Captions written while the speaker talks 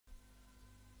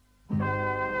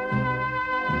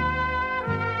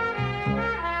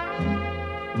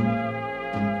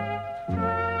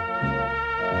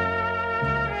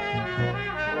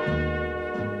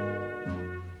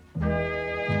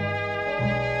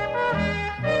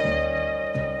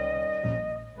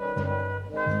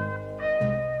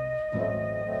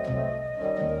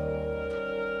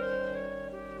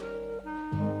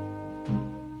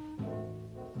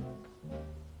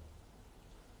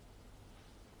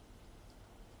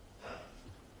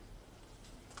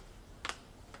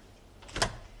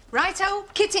Righto,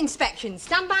 kit inspection.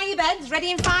 Stand by your beds,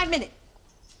 ready in 5 minutes.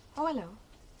 Oh, hello.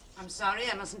 I'm sorry,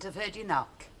 I mustn't have heard you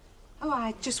knock. Oh,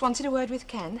 I just wanted a word with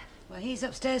Ken. Well, he's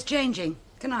upstairs changing.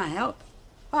 Can I help?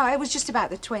 Oh, it was just about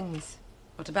the twins.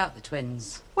 What about the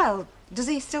twins? Well, does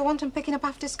he still want them picking up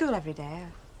after school every day?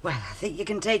 Well, I think you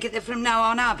can take it that from now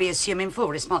on I'll be assuming full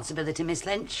responsibility, Miss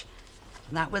Lynch.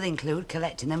 And that will include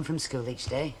collecting them from school each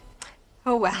day.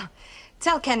 Oh, well,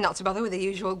 tell Ken not to bother with the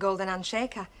usual golden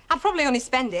handshake. I'd probably only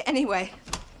spend it anyway.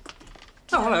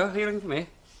 Oh, hello. Are you looking for me?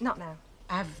 Not now.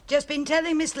 I've just been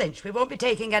telling Miss Lynch we won't be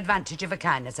taking advantage of her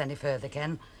kindness any further,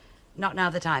 Ken. Not now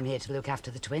that I'm here to look after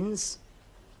the twins.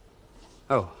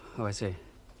 Oh, I see.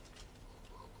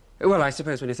 Well, I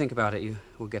suppose when you think about it, you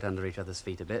will get under each other's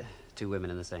feet a bit. Two women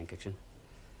in the same kitchen.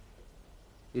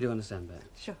 You do understand, Bert?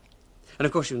 Sure. And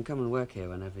of course you can come and work here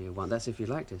whenever you want. That's if you'd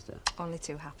like to, sir. Only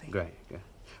too happy. Great.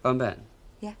 Oh, and Ben?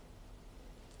 Yeah?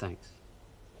 Thanks.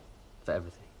 For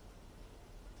everything.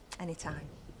 Anytime.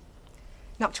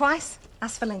 Knock twice,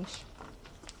 ask for Lynch.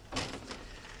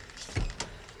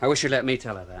 I wish you'd let me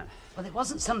tell her that. Well, it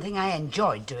wasn't something I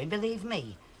enjoyed doing, believe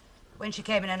me. When she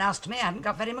came in and asked me, I hadn't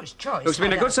got very much choice. She's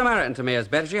been a good Samaritan to me, as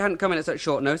Bet. If she hadn't come in at such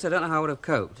short notice, I don't know how I would have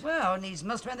coped. Well, needs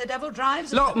must when the devil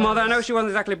drives. Look, Mother, I know she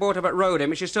wasn't exactly brought up at Rodham,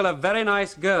 but she's still a very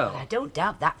nice girl. Well, I don't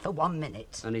doubt that for 1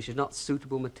 minute. Only she's not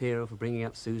suitable material for bringing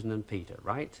up Susan and Peter,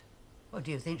 right? What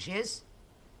do you think she is?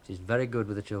 She's very good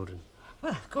with the children.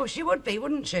 Well, of course she would be,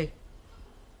 wouldn't she?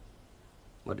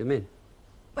 What do you mean?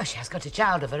 Well, she has got a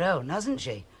child of her own, hasn't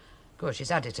she? Of course, she's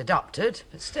had it adopted,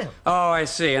 but still. Oh, I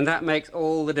see, and that makes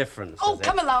all the difference. Oh,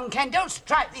 come along, Ken. Don't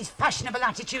strike these fashionable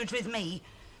attitudes with me.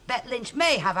 Bet Lynch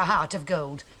may have a heart of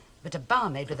gold, but a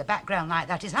barmaid with a background like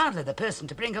that is hardly the person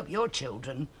to bring up your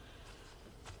children.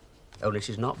 Only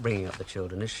she's not bringing up the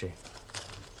children, is she?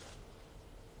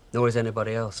 Nor is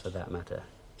anybody else, for that matter.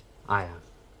 I am.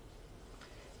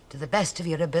 To the best of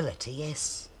your ability,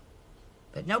 yes.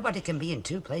 But nobody can be in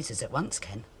two places at once,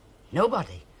 Ken.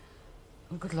 Nobody.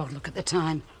 Oh, good Lord, look at the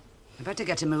time. I'd better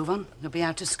get a move on. They'll be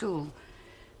out of school.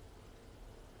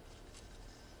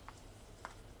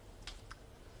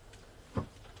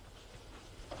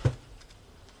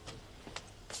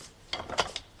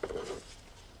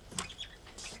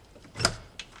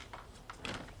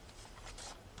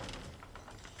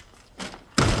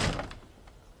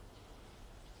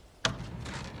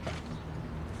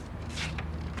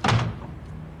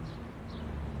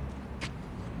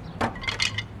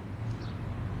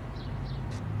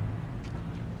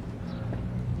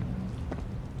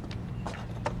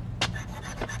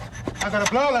 I've got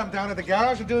a blow lamp down at the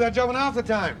garage to do that job in half the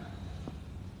time.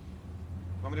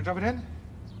 Want me to drop it in?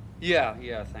 Yeah,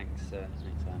 thanks.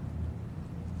 Anytime.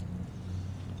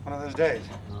 One of those days.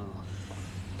 Oh.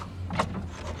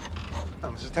 Oh,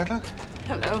 Mrs. Tetlock?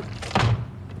 Hello.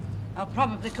 I'll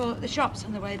probably call at the shops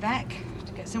on the way back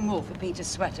to get some wool for Peter's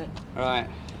sweater. All right.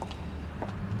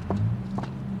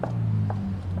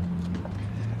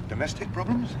 Domestic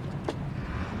problems?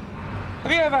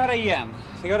 Have you ever had a yam?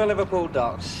 You go to Liverpool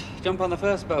docks, jump on the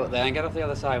first boat there and get off the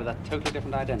other side with a totally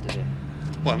different identity.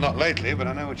 Well, not lately, but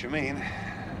I know what you mean.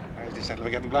 I just settled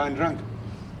for getting blind drunk.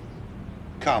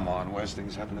 Come on, worse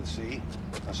things happen at sea.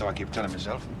 That's so I keep telling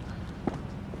myself.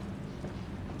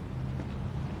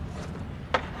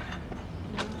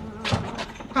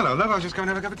 Hello, love. I was just going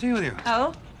to have a cup of tea with you.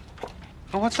 Oh?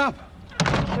 Oh, what's up?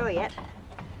 Not sure yet.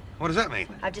 What does that mean?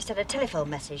 I've just had a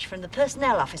telephone message from the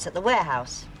personnel office at the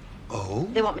warehouse. Oh?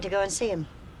 They want me to go and see him.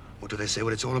 What, do they say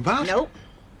what it's all about? Nope.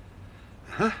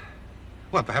 Huh?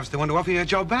 Well, perhaps they want to offer you a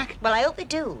job back? Well, I hope they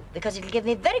do, because it'll give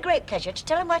me very great pleasure to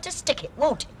tell him where to stick it,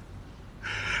 won't it?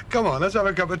 Come on, let's have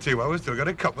a cup of tea while we've still got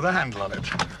a cup with a handle on it.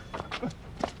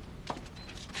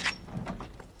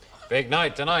 Big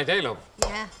night tonight, eh, love?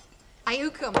 Yeah. Are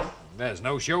you coming? There's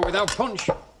no show without punch.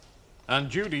 And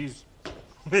Judy's.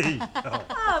 Me.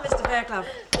 Oh, Mr. Fairclough.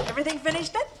 Everything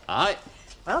finished then? Aye.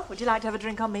 Well, would you like to have a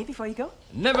drink on me before you go?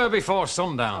 Never before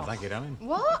sundown, thank you, darling.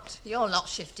 What? You're not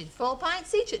shifted 4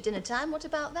 pints each at dinner time. What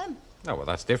about them? Oh, well,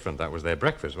 that's different. That was their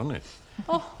breakfast, wasn't it?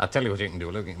 Oh. I'll tell you what you can do.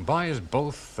 Look, you can buy us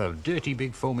both a dirty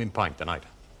big foaming pint tonight.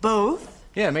 Both?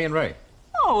 Yeah, me and Ray.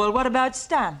 Oh, well, what about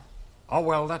Stan? Oh,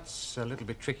 well, that's a little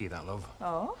bit tricky, that, love.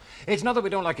 Oh? It's not that we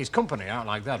don't like his company out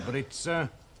like that, but it's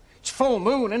full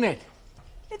moon, isn't it?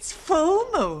 It's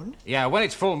full moon? Yeah, when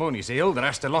it's full moon, you see, Hilda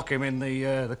has to lock him in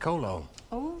the coal hole.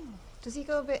 Oh, does he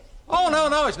go a bit... Oh,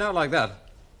 no, it's not like that.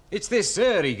 It's this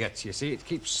hair he gets, you see. It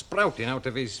keeps sprouting out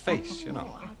of his face, you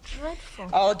know. How dreadful.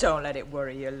 Oh, don't let it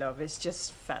worry you, love. It's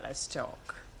just fellas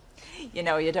talk. You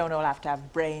know, you don't all have to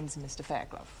have brains, Mr.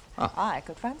 Fairclough. Oh. I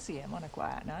could fancy him on a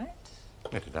quiet night.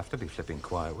 It'd have to be flipping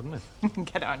quiet, wouldn't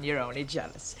it? Get on, you're only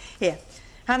jealous. Here,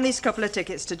 Hand these couple of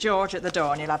tickets to George at the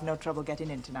door and you'll have no trouble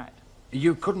getting in tonight.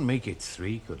 You couldn't make it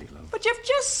 3, could you, love? But you've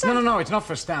just said... No, it's not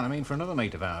for Stan. I mean, for another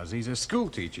mate of ours. He's a school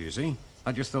teacher, you see.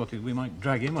 I just thought we might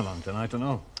drag him along tonight, and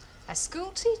all. A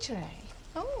school teacher, eh?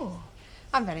 Oh,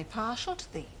 I'm very partial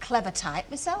to the clever type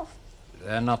myself.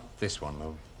 Not this one,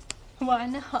 love. Why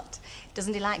not?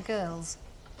 Doesn't he like girls?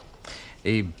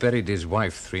 He buried his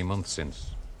wife 3 months since.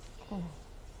 Oh.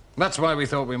 That's why we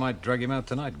thought we might drag him out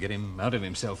tonight, get him out of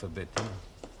himself a bit.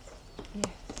 Yes.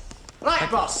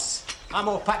 Right, boss. I'm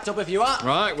all packed up if you are.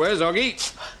 Right, where's Oggy?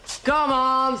 Come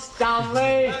on,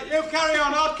 Stanley. You carry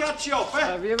on, I'll catch you up, eh?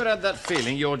 Have you ever had that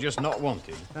feeling you're just not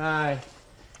wanted? Aye.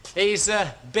 He's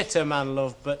a bitter man,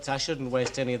 love, but I shouldn't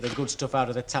waste any of the good stuff out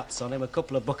of the taps on him. A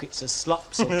couple of buckets of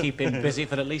slops will keep him busy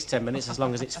for at least 10 minutes, as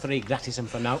long as it's free gratis and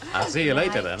for now. I'll see you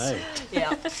later then, eh?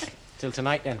 Yeah. Till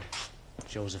tonight, then.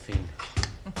 Josephine.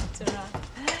 It's all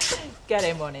right. Get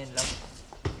him one in, love.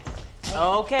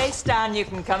 OK, Stan, you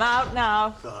can come out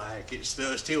now. Like, it's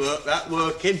thirsty work, that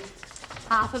working.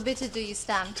 Half a bitter, do you,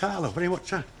 Stan? Tyler, very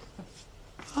much.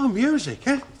 Oh, music,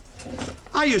 eh?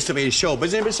 I used to be in show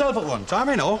business myself at one time,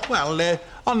 you know. Well,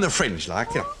 on the fringe,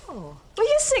 like, you know. Oh. Were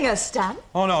you a singer, Stan?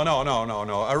 Oh,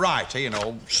 no. A writer, you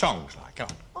know, songs, like, you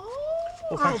know. Oh,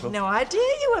 thanks, I'd love. no idea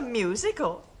you were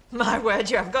musical. My word,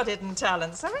 you have got hidden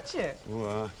talents, haven't you?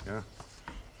 Oh, yeah.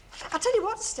 I'll tell you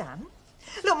what, Stan.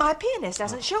 Look, my pianist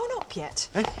hasn't shown up yet.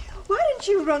 Eh? Why don't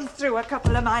you run through a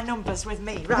couple of my numbers with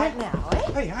me right now,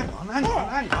 eh? Hey, hang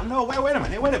on. No, wait a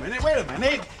minute.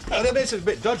 Oh, this is a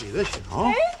bit dodgy, this, you know.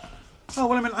 Eh? Oh,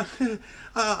 well, I mean,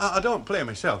 I don't play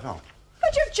myself, no.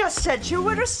 But you've just said you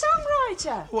were a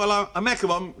songwriter. Well, I make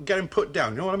 'em up, get 'em put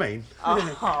down, you know what I mean?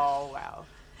 Oh, well.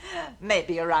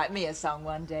 Maybe you'll write me a song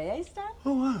one day, eh, Stan?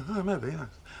 Oh, maybe, yeah.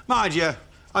 Mind you,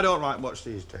 I don't write much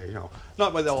these days, you know.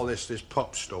 Not with all this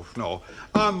pop stuff, no.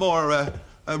 I'm more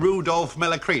a Rudolph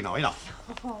Mellecrino, you know.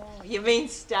 Oh, you mean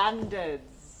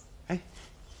standards? Eh?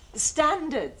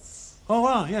 Standards. Oh,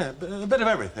 well, yeah, a bit of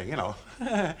everything, you know.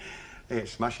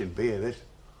 It's smashing beer, this.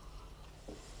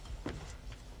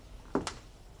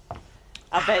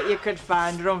 I bet you could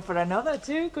find room for another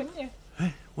too, couldn't you?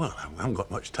 Well, I haven't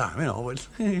got much time, you know, but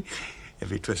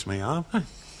if you twist my arm.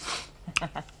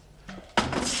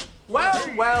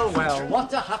 Well,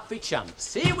 what a happy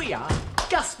chance. Here we are,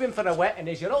 gasping for a wet, and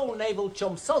is your old naval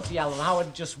chum, Salty Alan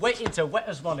Howard, just waiting to wet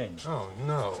us one in. Oh,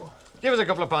 no. Give us a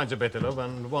couple of pints of bitter, love,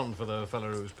 and one for the fella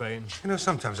who's paying. You know,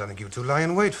 sometimes I think you two lie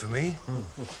in wait for me.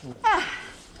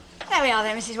 There we are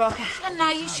then, Mrs. Walker. And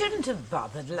now you shouldn't have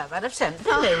bothered, love. I'd have sent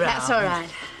Billy round. That's all right.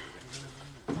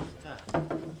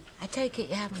 I take it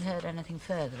you haven't heard anything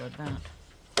further about...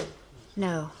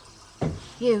 No.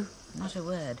 You? Not a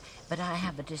word, but I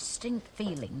have a distinct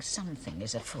feeling something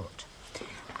is afoot.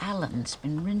 Alan's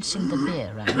been rinsing the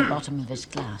beer out the bottom of his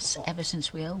glass ever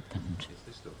since we opened.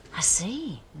 I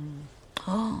see.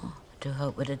 Oh, I do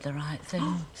hope we did the right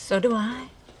thing. So do I.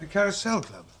 The Carousel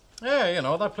Club. Yeah, you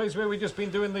know, that place where we just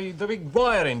been doing the big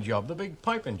wiring job, the big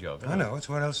piping job. I know, it's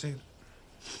where else you...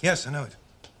 Yes, I know it.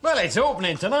 Well, it's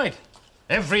opening tonight.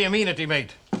 Every amenity,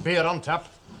 mate. Beer on tap.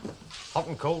 Hot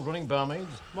and cold running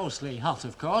barmaids. Mostly hot,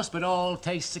 of course, but all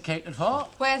tastes are catered for.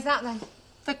 Where's that, then?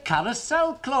 The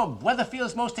Carousel Club,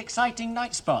 Weatherfield's most exciting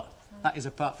night spot. That is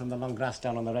apart from the long grass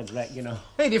down on the Red Wreck, you know.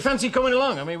 Hey, do you fancy coming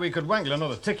along? I mean, we could wangle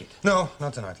another ticket. No,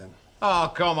 not tonight, then.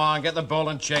 Oh, come on, get the ball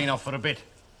and chain off for a bit.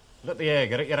 Let the air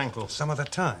get at your ankles. Some other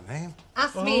time, eh?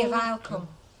 Ask me if I'll come.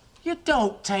 You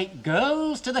don't take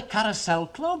girls to the Carousel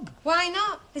Club. Why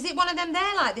not? Is it one of them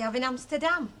there like they have in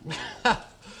Amsterdam?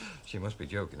 She must be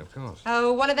joking, of course.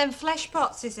 Oh, one of them flesh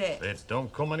pots, is it? It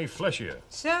don't come any fleshier.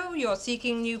 So, you're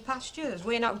seeking new pastures.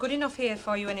 We're not good enough here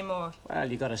for you anymore.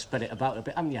 Well, you got to spread it about a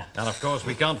bit, haven't you? And, of course,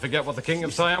 we can't forget what the King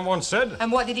of Siam once said.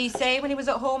 And what did he say when he was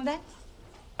at home, then?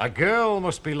 A girl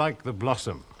must be like the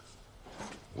blossom,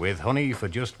 with honey for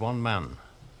just one man.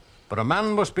 But a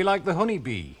man must be like the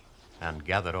honeybee, and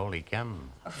gather all he can.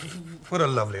 What a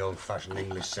lovely old-fashioned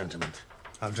English sentiment.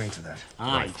 I'll drink to that.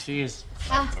 Aye, cheers.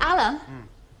 Alan?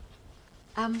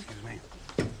 Excuse me.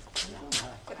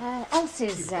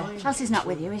 Elsie's not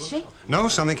with you, is she? No,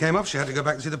 something came up. She had to go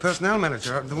back and see the personnel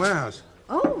manager out at the warehouse.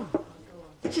 Oh.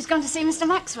 She's gone to see Mr.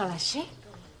 Maxwell, has she?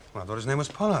 Well, I thought his name was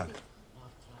Pollard.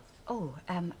 Oh,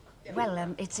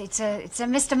 it's a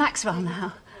Mr. Maxwell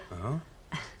now. Oh?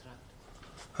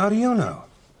 How do you know?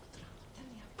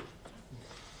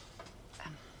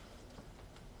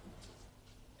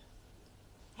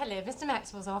 Hello, Mr.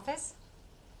 Maxwell's office.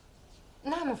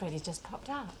 No, I'm afraid he's just popped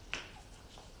out.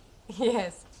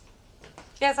 Yes.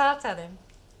 Yes, I'll tell him.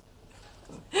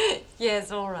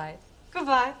 Yes, all right.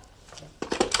 Goodbye.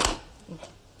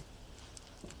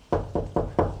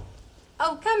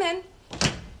 Oh, come in.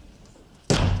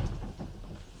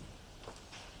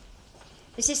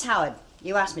 Mrs. Howard,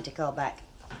 you asked me to call back.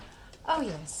 Oh,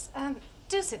 yes.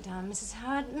 Do sit down, Mrs.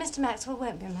 Howard. Mr. Maxwell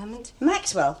won't be a moment.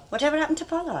 Maxwell? Whatever happened to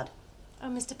Pollard? Oh,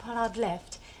 Mr. Pollard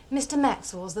left. Mr.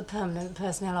 Maxwell's the permanent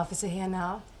personnel officer here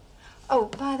now. Oh,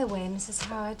 by the way, Mrs.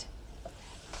 Howard,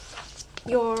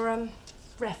 your,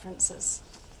 references.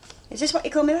 Is this what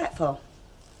you called me back for?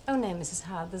 Oh, no, Mrs.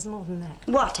 Howard, there's more than that.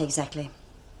 What exactly?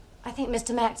 I think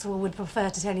Mr. Maxwell would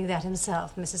prefer to tell you that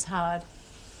himself, Mrs. Howard.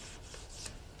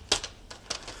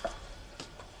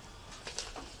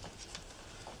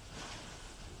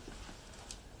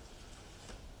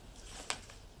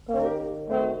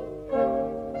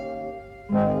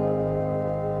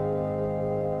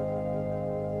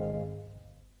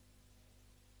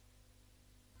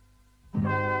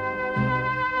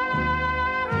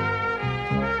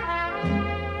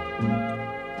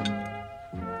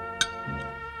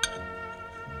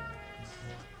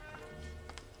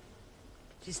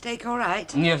 Is your steak all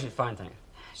right? Yes, it's fine, thank you.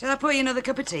 Shall I pour you another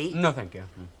cup of tea? No, thank you.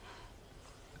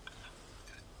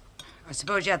 I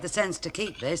suppose you had the sense to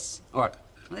keep this. What?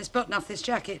 Well, let's button off this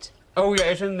jacket. Oh, yeah,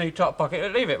 it's in the top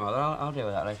pocket. Leave it, Mother. I'll deal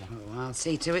with that later. Oh, I'll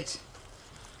see to it.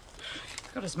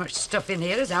 Got as much stuff in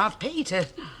here as our Peter.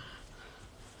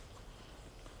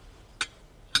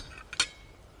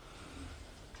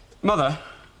 Mother?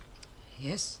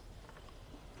 Yes?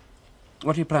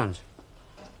 What are your plans?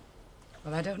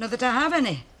 Well, I don't know that I have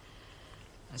any.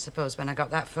 I suppose when I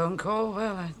got that phone call,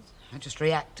 well, I just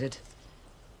reacted.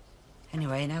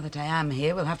 Anyway, now that I am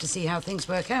here, we'll have to see how things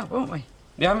work out, won't we?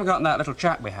 You haven't forgotten that little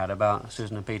chat we had about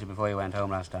Susan and Peter before you went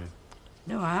home last time?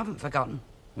 No, I haven't forgotten.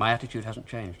 My attitude hasn't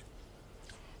changed.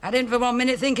 I didn't for 1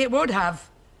 minute think it would have.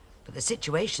 But the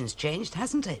situation's changed,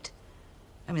 hasn't it?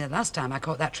 I mean, the last time I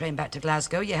caught that train back to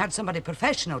Glasgow, you had somebody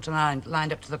professional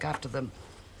lined up to look after them.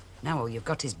 Now all you've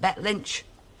got is Bet Lynch.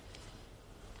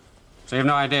 So you've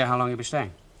no idea how long you'll be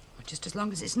staying? Well, just as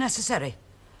long as it's necessary.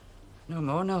 No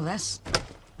more, no less.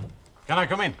 Can I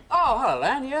come in? Oh, hello,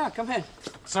 Len. Yeah, come in.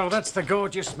 So that's the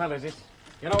gorgeous smell, is it?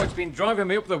 You know, it's been driving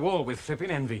me up the wall with flipping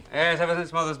envy. Yes, ever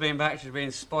since Mother's been back, she's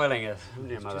been spoiling us, haven't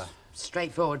you, Mother?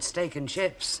 Straightforward steak and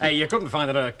chips. Hey, you couldn't find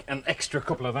an extra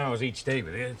couple of hours each day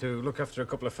with you to look after a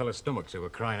couple of fellas' stomachs who were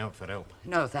crying out for help?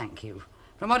 No, thank you.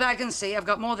 From what I can see, I've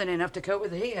got more than enough to cope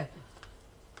with here.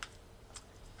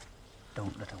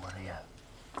 Don't let her worry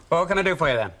you. Well, what can I do for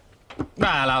you, then?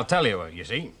 Well, I'll tell you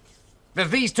see. There's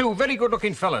these two very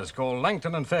good-looking fellas called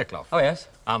Langton and Fairclough. Oh, yes?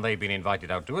 And they've been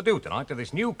invited out to a do tonight to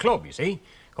this new club, you see,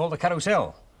 called the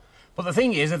Carousel. But the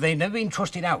thing is that they've never been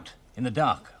trusted out in the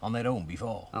dark on their own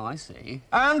before. Oh, I see.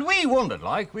 And we wondered,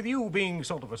 like, with you being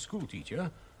sort of a school teacher,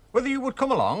 whether you would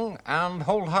come along and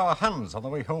hold our hands on the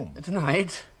way home.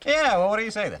 Tonight? Yeah, well, what do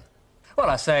you say, then? Well,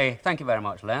 I say thank you very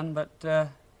much, Len, but,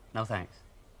 no thanks.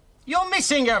 You're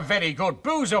missing a very good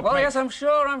booze-up, Well, mate. yes, I'm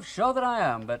sure that I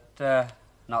am, but,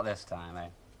 not this time, eh?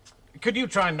 Could you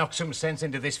try and knock some sense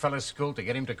into this fella's skull to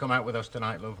get him to come out with us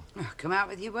tonight, love? Oh, come out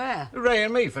with you where? Ray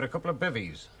and me for a couple of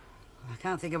bevies. I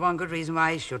can't think of one good reason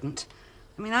why he shouldn't.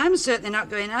 I mean, I'm certainly not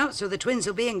going out, so the twins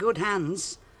will be in good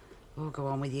hands. Oh, go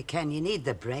on with you, Ken. You need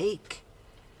the break.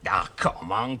 Ah,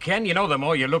 come on, Ken. You know, the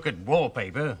more you look at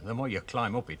wallpaper, the more you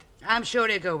climb up it. I'm sure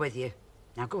he'll go with you.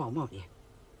 Now, go on, won't you?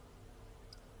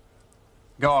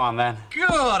 Go on, then. Good.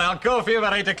 I'll call for you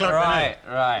about 8 o'clock tonight.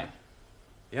 Right.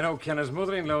 You know, Ken, as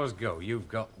mother-in-laws go, you've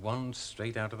got one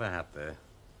straight out of the hat there.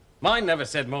 Mine never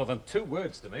said more than 2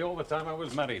 words to me all the time I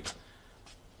was married.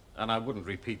 And I wouldn't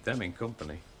repeat them in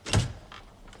company.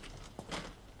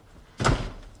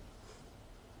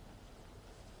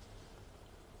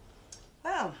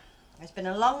 Well, it's been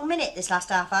a long minute this last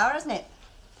half hour, hasn't it?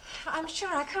 I'm sure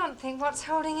I can't think what's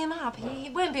holding him up. He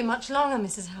won't be much longer,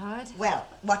 Mrs. Howard. Well,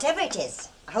 whatever it is,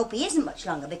 I hope he isn't much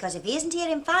longer, because if he isn't here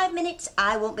in 5 minutes,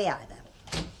 I won't be either.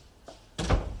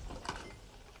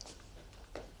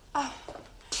 Oh,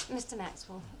 Mr.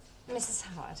 Maxwell, Mrs.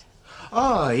 Howard.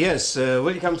 Ah, yes.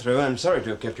 Will you come through? I'm sorry to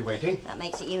have kept you waiting. That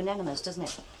makes it unanimous, doesn't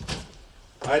it?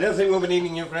 I don't think we'll be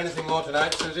needing you for anything more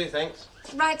tonight, Susie. Thanks.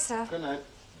 Right, sir. Good night.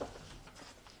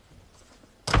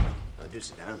 Oh, do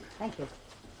sit down. Thank you.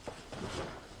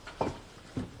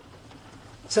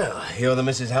 So, you're the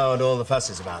Mrs. Howard all the fuss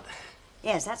is about?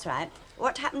 Yes, that's right.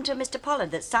 What happened to Mr.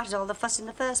 Pollard that started all the fuss in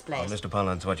the first place? Well, Mr.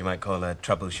 Pollard's what you might call a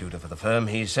troubleshooter for the firm.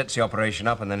 He sets the operation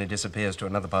up and then he disappears to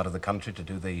another part of the country to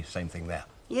do the same thing there.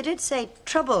 You did say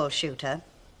troubleshooter.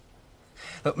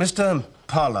 Look, Mr.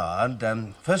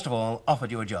 Pollard, first of all,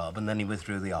 offered you a job and then he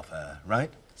withdrew the offer,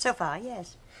 right? So far,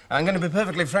 yes. I'm going to be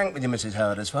perfectly frank with you, Mrs.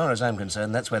 Howard. As far as I'm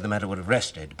concerned, that's where the matter would have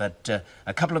rested. But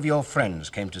a couple of your friends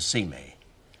came to see me.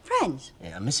 friends?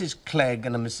 Yeah, Mrs. Clegg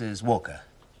and a Mrs. Walker.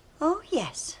 Oh,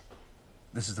 yes.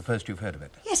 This is the first you've heard of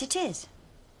it? Yes, it is.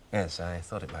 Yes, I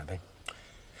thought it might be.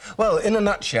 Well, in a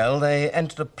nutshell, they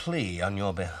entered a plea on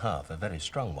your behalf, a very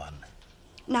strong one.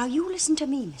 Now, you listen to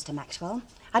me, Mr. Maxwell.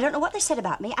 I don't know what they said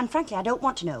about me, and frankly, I don't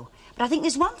want to know. But I think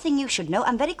there's one thing you should know,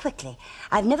 and very quickly.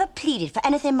 I've never pleaded for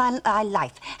anything in my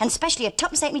life, and especially a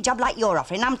tuppence halfpenny job like you're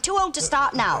offering. I'm too old to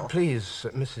start now. Please,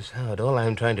 Mrs. Howard, all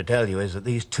I'm trying to tell you is that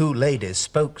these two ladies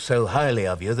spoke so highly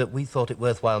of you that we thought it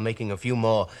worthwhile making a few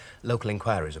more local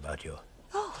inquiries about you.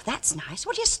 Oh, that's nice.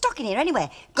 What are you stocking here,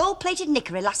 anyway? Gold-plated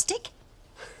knicker elastic?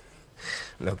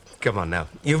 Look, come on now.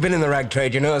 You've been in the rag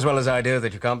trade. You know as well as I do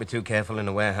that you can't be too careful in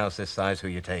a warehouse this size who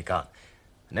you take on.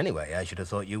 And anyway, I should have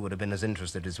thought you would have been as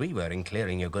interested as we were in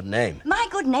clearing your good name. My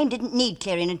good name didn't need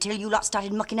clearing until you lot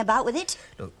started mucking about with it.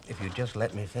 Look, if you just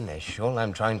let me finish, all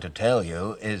I'm trying to tell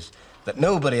you is that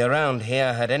nobody around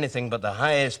here had anything but the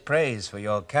highest praise for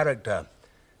your character.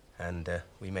 And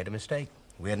we made a mistake.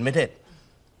 We admit it.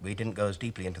 We didn't go as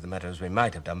deeply into the matter as we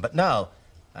might have done. But now,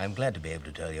 I'm glad to be able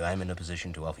to tell you I'm in a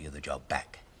position to offer you the job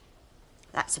back.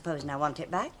 That's supposing I want it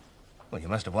back. Well, you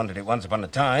must have wanted it once upon a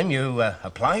time. You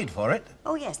applied for it.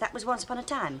 Oh, yes, that was once upon a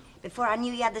time, before I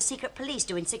knew you had the secret police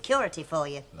doing security for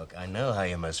you. Look, I know how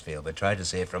you must feel, but try to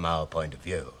see it from our point of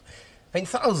view. I mean,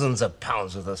 thousands of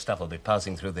pounds of the stuff will be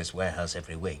passing through this warehouse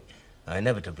every week. Now,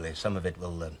 inevitably, some of it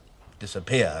will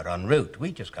disappear en route.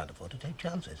 We just can't afford to take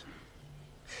chances.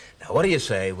 Now, what do you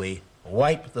say we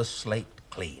wipe the slate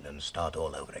clean and start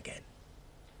all over again?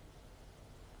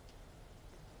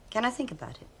 Can I think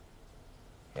about it?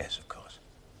 Yes, of course.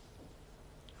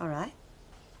 All right.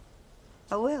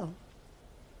 I will.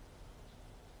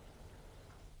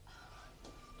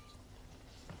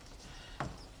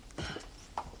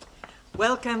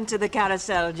 Welcome to the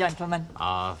carousel, gentlemen.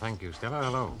 Ah, thank you, Stella.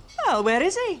 Hello. Well, where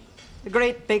is he? The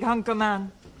great big hunk of man.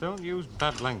 Don't use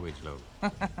bad language, love.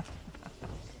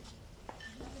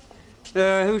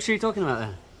 Who's she talking about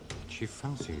there? She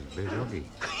fancies Big Oggy.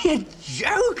 You're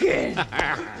joking!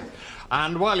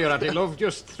 And while you're at it, love,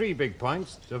 just 3 big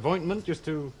pints of ointment just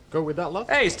to go with that lot.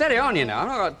 Hey, steady on, you know. I've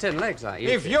not got 10 legs like you.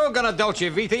 If you're gonna Dolce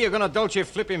Vita, you're gonna Dolce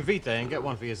flipping Vita and get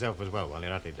one for yourself as well while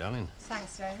you're at it, darling.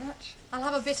 Thanks very much. I'll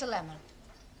have a bitter lemon.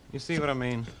 You see what I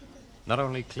mean? Not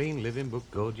only clean living, but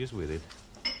gorgeous with it.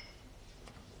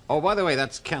 Oh, by the way,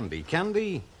 that's Candy.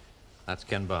 Candy, that's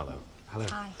Ken Barlow. Hello.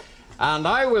 Hi. And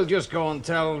I will just go and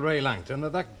tell Ray Langton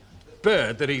that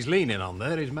bird that he's leaning on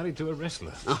there is married to a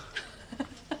wrestler. Oh.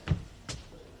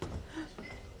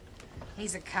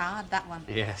 He's a card, that one.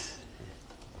 Yes.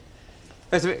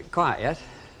 It's a bit quiet yet.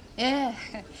 Yeah,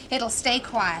 it'll stay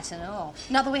quiet and all.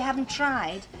 Not that we haven't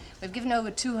tried. We've given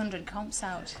over 200 comps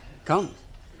out. Come.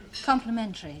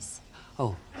 Complimentaries.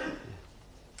 Oh.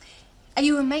 Are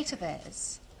you a mate of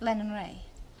theirs, Len and Ray?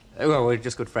 Well, we're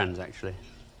just good friends, actually.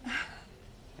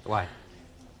 Why?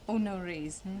 Oh, no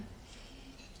reason.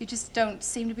 You just don't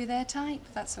seem to be their type,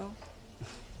 that's all.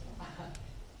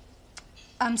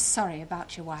 I'm sorry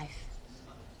about your wife.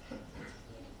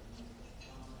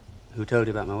 Who told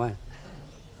you about my wife?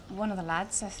 One of the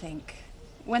lads, I think.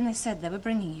 When they said they were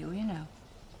bringing you, you know.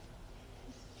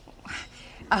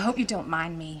 I hope you don't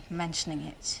mind me mentioning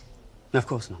it. No, of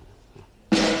course not.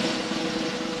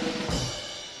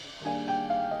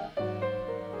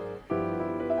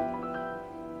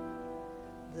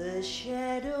 The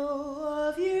shadow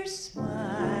of your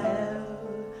smile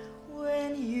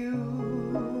when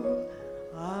you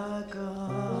are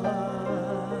gone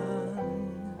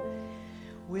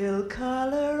will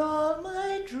color all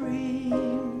my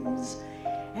dreams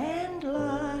and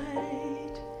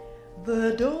light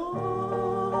the dawn.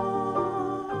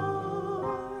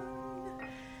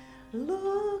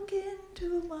 Look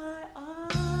into my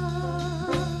eyes,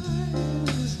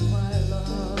 my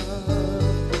love,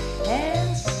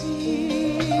 and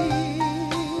see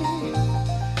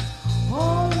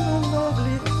all the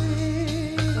lovely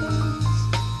things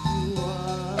you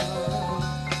are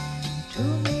to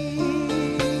me.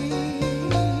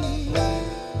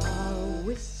 A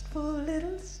wistful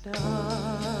little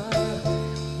star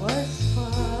was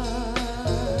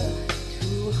far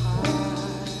too high.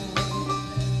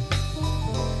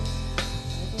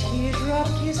 A teardrop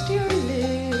kissed your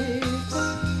lips,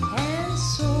 and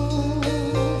so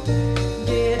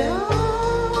did I.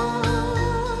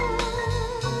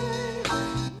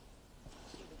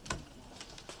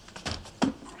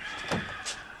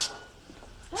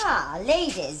 Ah,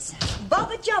 ladies.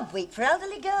 Bob a job week for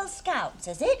elderly Girl Scouts,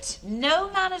 is it? No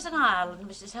man is an island,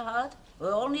 Mrs. Howard. We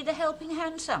all need a helping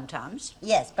hand sometimes.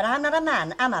 Yes, but I'm not a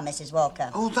man, am I, Mrs.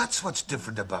 Walker? Oh, that's what's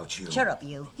different about you. Shut up,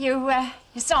 you. You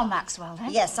saw Maxwell,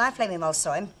 then? Yes, I flaming well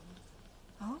saw him.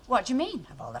 Oh, what do you mean?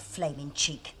 Of all the flaming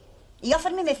cheek. He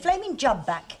offered me my flaming job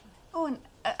back. Oh,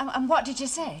 and what did you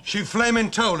say? She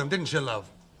flaming told him, didn't she, love?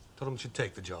 Told him she'd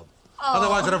take the job. Oh,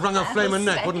 Otherwise, I'd have wrung her that flaming was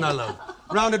neck, sad. wouldn't I, love?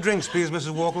 Round of drinks, please,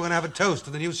 Mrs. Walker. We're going to have a toast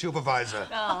to the new supervisor.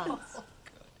 Oh.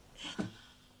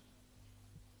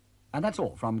 And that's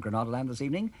all from Granada Land this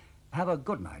evening. Have a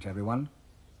good night, everyone.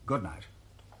 Good night.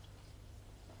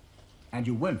 And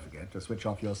you won't forget to switch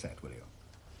off your set, will you?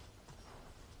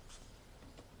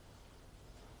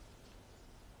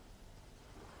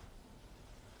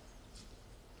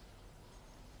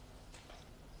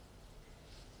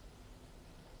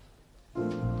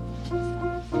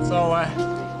 So,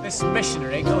 this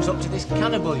missionary goes up to this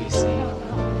cannibal, you see,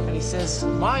 and he says,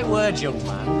 "My word, young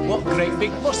man, what great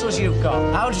big muscles you've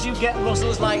got. How did you get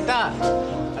muscles like that?"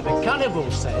 And the cannibal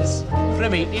says,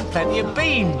 "From eating plenty of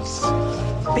beans."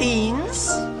 Beans?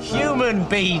 Human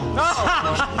beans.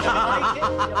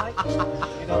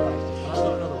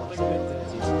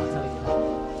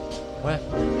 Where?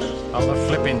 On the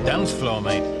flipping dance floor,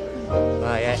 mate.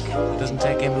 Ah, heck, it doesn't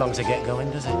take him long to get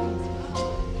going, does it?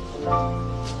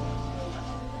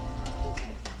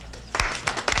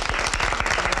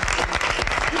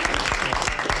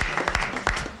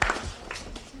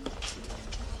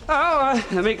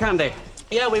 Oh, meet Candy.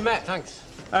 Yeah, we met, thanks.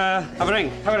 Have a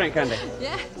drink, Candy.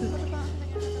 Yeah.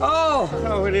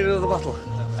 Oh, we need another bottle.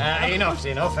 Enough's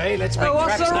enough, eh? Let's make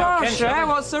What's tracks the now, rush, Ken, eh? shall we?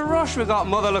 What's the rush? We got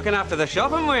Mother looking after the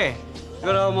shop, haven't we?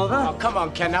 Good old Mother. Oh, come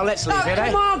on, Ken, now let's leave it,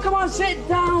 eh? Come on, sit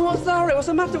down. What's the hurry? What's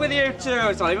the matter with you two?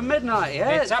 It's not even midnight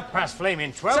yet. It's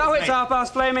 12:30. So it's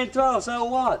 12:30, so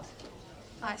what?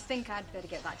 I think I'd better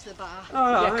get back to the bar.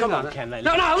 Oh, no, Yeah, come hang on, Ken, let's...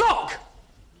 No, look!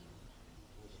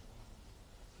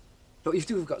 Look, if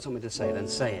you've got something to say, then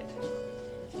say it.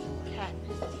 Ken,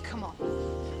 come on.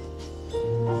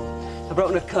 I've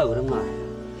broken a code, haven't I?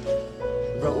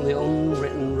 I've broken the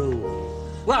unwritten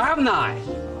rule. Well, haven't I?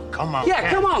 Come on, Yeah,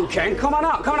 Ken. come on, Ken. Come on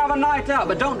out. Come and have a night out.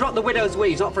 But don't drop the widow's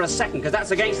weeds, not for a second, because that's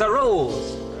against the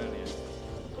rules.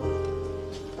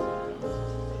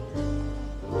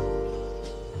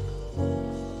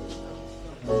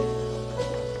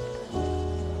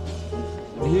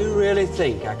 Do you really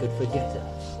think I could forget her?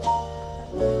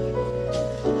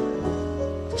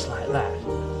 Just like that?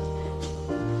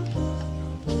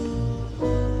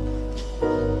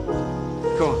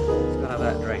 Come on, let's go have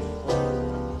that drink.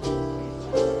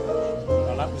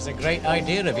 Well, that was a great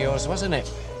idea of yours, wasn't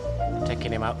it?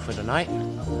 Taking him out for the night.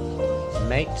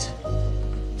 Mate.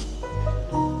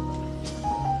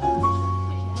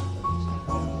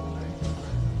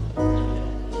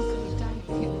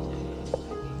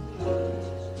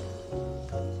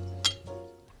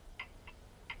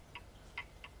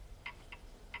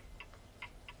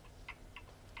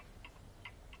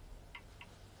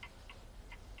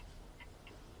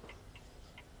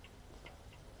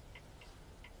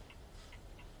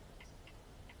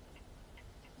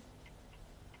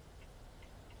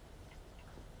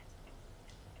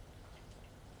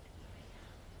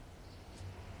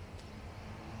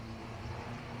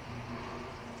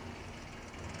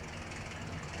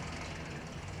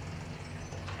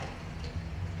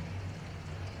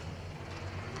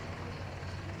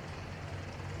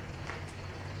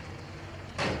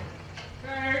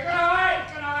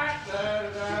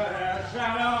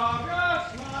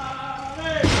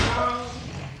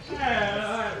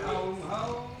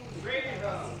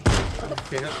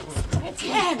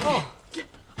 Ken! Oh.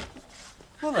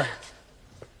 Mother.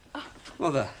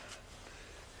 Mother.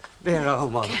 Dear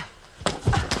old Mother.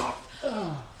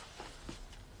 Oh,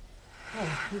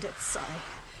 I'm dead sorry.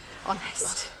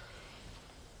 Honest.